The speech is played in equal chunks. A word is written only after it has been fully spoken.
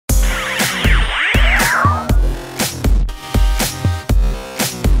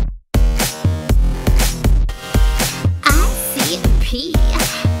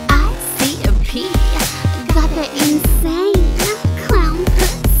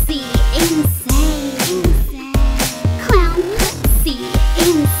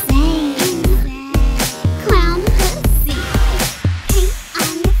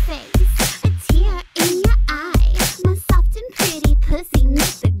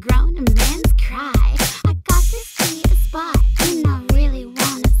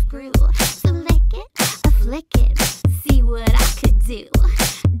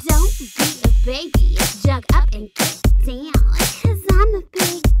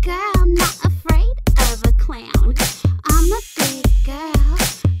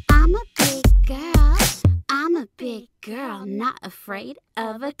afraid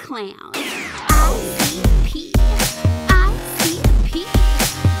of a clown. ICP, ICP,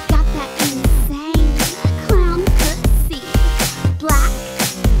 got that insane clown pussy. Black,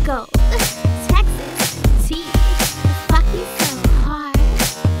 gold, Texas tea, fuck me so hard,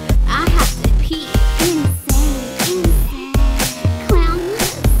 I have to pee. Insane, insane, clown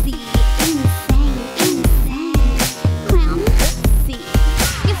pussy. Insane, insane, clown pussy.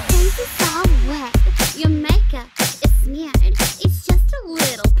 Your face is all wet, your makeup is smeared. It's just a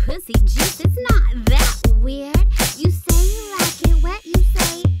little pussy juice, it's not that weird. You say you like it wet, you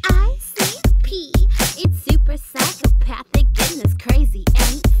say ICP. It's super psychopathic and this crazy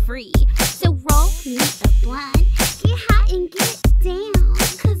ain't free. So roll me a blunt, get high and get down,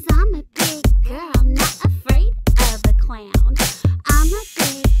 cause I'm a big girl, not afraid of a clown. I'm a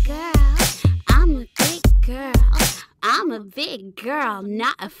big girl, I'm a big girl, I'm a big girl,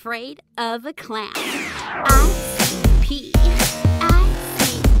 not afraid of a clown. ICP,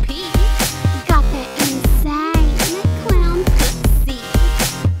 ICP, got that insane clown pussy.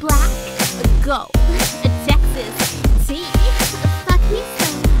 Black, gold, Texas tea, fuck me so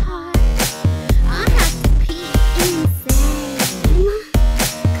hard, I have to pee. Insane,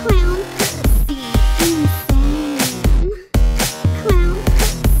 clown pussy. Insane, clown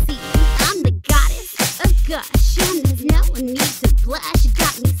pussy. I'm the goddess of gush, and there's no need to blush.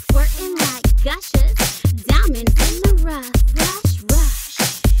 Got me squirting like gushes, diamonds in the rough. Rush, rush,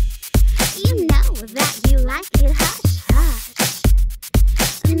 you know that you like it. Hush, hush,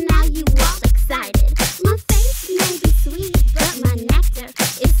 and now you all excited. My face may be sweet, but my nectar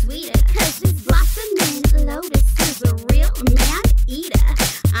is sweeter, cause this blossoming lotus is a real man eater.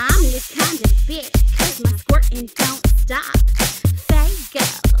 I'm your kind of bitch, cause my squirting don't stop. Fago,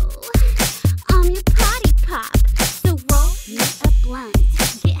 I'm your party pop. So roll me a blunt,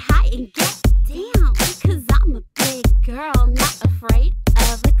 get high and get down, cause I'm a big girl, not afraid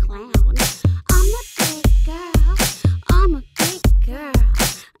of a clown. I'm a big girl, I'm a big girl,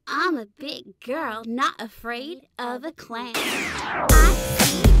 I'm a big girl, not afraid of a clown.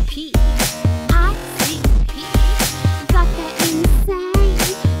 ICP,